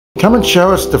Come and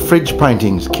show us the fridge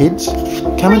paintings, kids.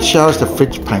 Come and show us the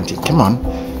fridge painting. Come on.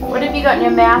 What have you got in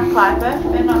your mouth, Piper?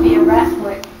 Better not be a rat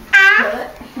for it.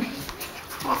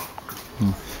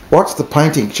 What's the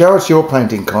painting? Show us your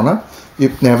painting, Connor.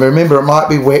 Now remember, it might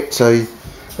be wet, so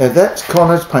that's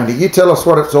Connor's painting. You tell us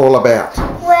what it's all about.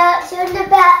 Well, it's all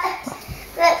about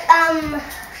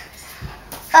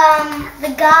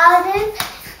the garden,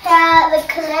 how the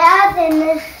clouds and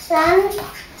the sun,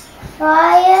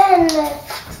 fire and the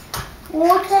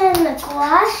water and the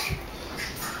grass.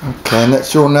 Okay, and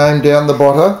that's your name down the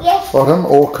bottom? Yes. Bottom,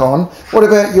 Orcon. What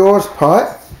about yours, Pipe?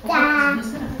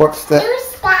 What's that? Blue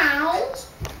skies.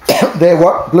 They're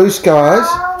what? Blue skies?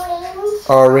 Orange.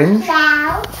 Orange.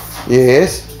 Clouds.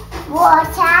 Yes.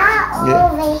 Water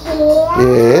over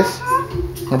here. Yes.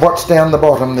 And what's down the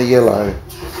bottom, the yellow?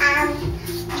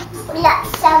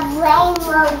 Lots of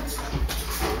rainbows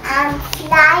and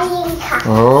flying cars.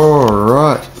 Oh,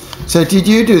 right. So did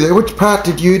you do that? Which part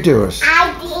did you do us?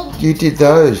 I did. You did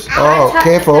those. Oh,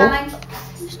 careful.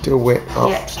 Still wet. Oh.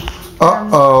 Yeah.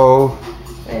 Uh-oh.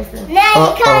 Where's the... No, you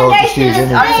can't go just use through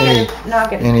the any. No, I'll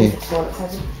get Any. the toilet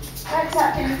paper. That's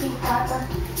not anything, Papa.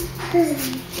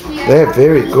 They're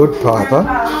very good, Piper.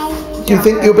 Do you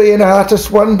think you'll be an artist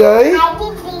one day? I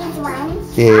did these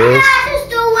ones. Yes.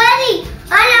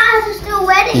 I'm an artist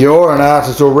already. You're an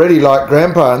artist already, like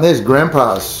Grandpa, and there's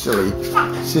Grandpa's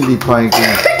silly painting.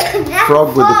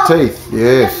 Frog with the teeth, The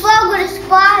yes. frog with the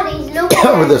spiders. Look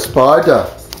at With a spider.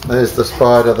 There's the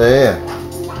spider there.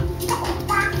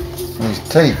 His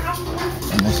teeth.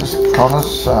 And this is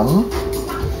Connor's son.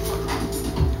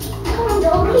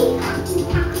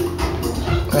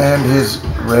 And his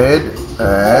red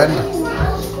and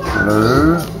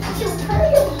blue.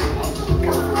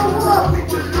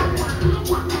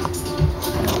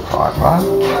 Piper.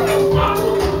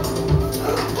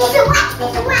 There's a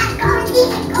rat.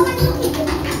 Go and eat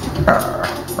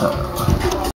it.